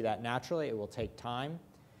going to see that naturally. It will take time.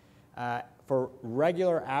 For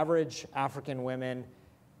regular, average African women,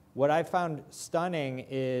 what I found stunning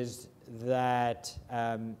is that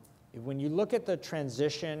when you look at the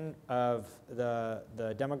transition of the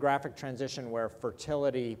demographic transition where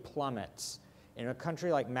fertility plummets, in a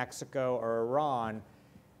country like Mexico or Iran,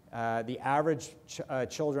 the average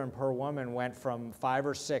children per woman went from 5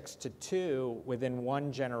 or 6 to 2 within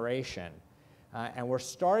one generation. And we're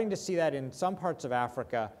starting to see that in some parts of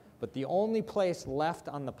Africa, but the only place left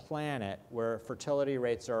on the planet where fertility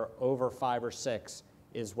rates are over 5 or 6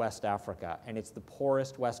 is West Africa. And it's the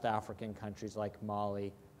poorest West African countries like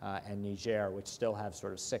Mali and Niger, which still have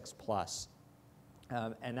sort of 6+.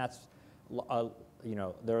 And that's,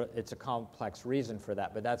 it's a complex reason for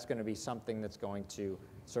that, but that's going to be something that's going to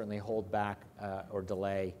certainly hold back or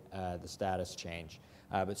delay the status change.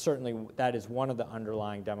 But certainly that is one of the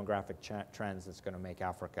underlying demographic trends that's going to make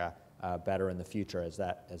Africa better in the future as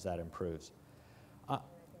that improves. I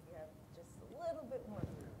think you have just a little bit more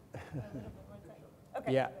time.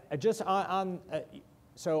 Okay. Yeah, just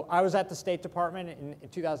so I was at the State Department in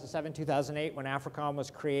 2007, 2008 when AFRICOM was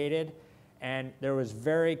created, and there was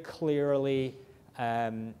very clearly,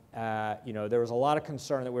 there was a lot of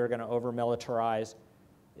concern that we were going to over-militarize.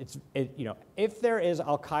 If there is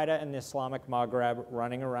Al-Qaeda in the Islamic Maghreb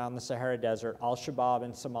running around the Sahara Desert, Al-Shabaab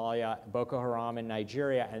in Somalia, Boko Haram in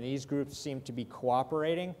Nigeria, and these groups seem to be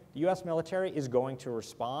cooperating, the U.S. military is going to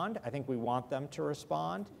respond. I think we want them to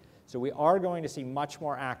respond. So we are going to see much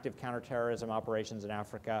more active counterterrorism operations in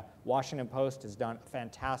Africa. Washington Post has done a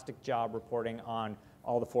fantastic job reporting on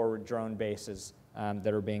all the forward drone bases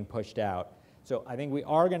that are being pushed out. So I think we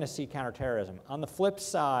are going to see counterterrorism. On the flip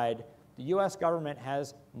side, the U.S. government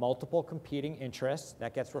has multiple competing interests.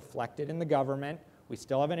 That gets reflected in the government. We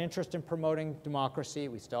still have an interest in promoting democracy.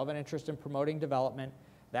 We still have an interest in promoting development.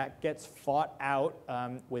 That gets fought out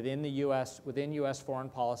within the U.S., within U.S. foreign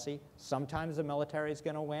policy. Sometimes the military is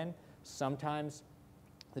going to win. Sometimes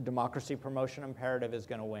the democracy promotion imperative is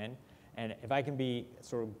going to win. And if I can be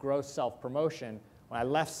sort of gross self-promotion, when I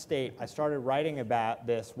left state, I started writing about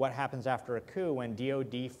this, what happens after a coup when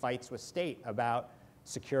DOD fights with state about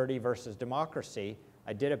security versus democracy.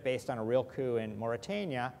 I did it based on a real coup in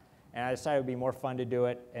Mauritania, and I decided it would be more fun to do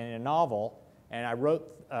it in a novel. And I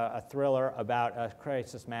wrote a thriller about a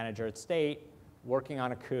crisis manager at state working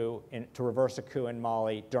on a coup to reverse a coup in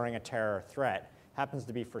Mali during a terror threat. Happens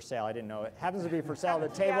to be for sale. I didn't know it. Happens to be for sale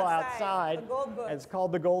at the table outside. It's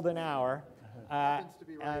called The Golden Hour. Happens to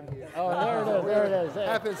be right here. Oh, there it is. There it is.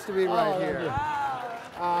 Happens to be right here.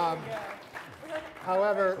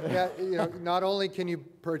 However, yeah, you know, not only can you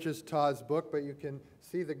purchase Todd's book, but you can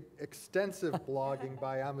see the extensive blogging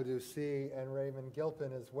by Amadou Sy and Raymond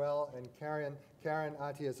Gilpin as well, and Karen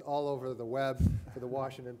Attiah is all over the web for the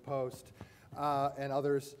Washington Post and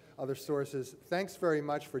other sources. Thanks very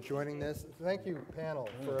much for joining this. Thank you, panel,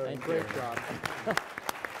 for a great job.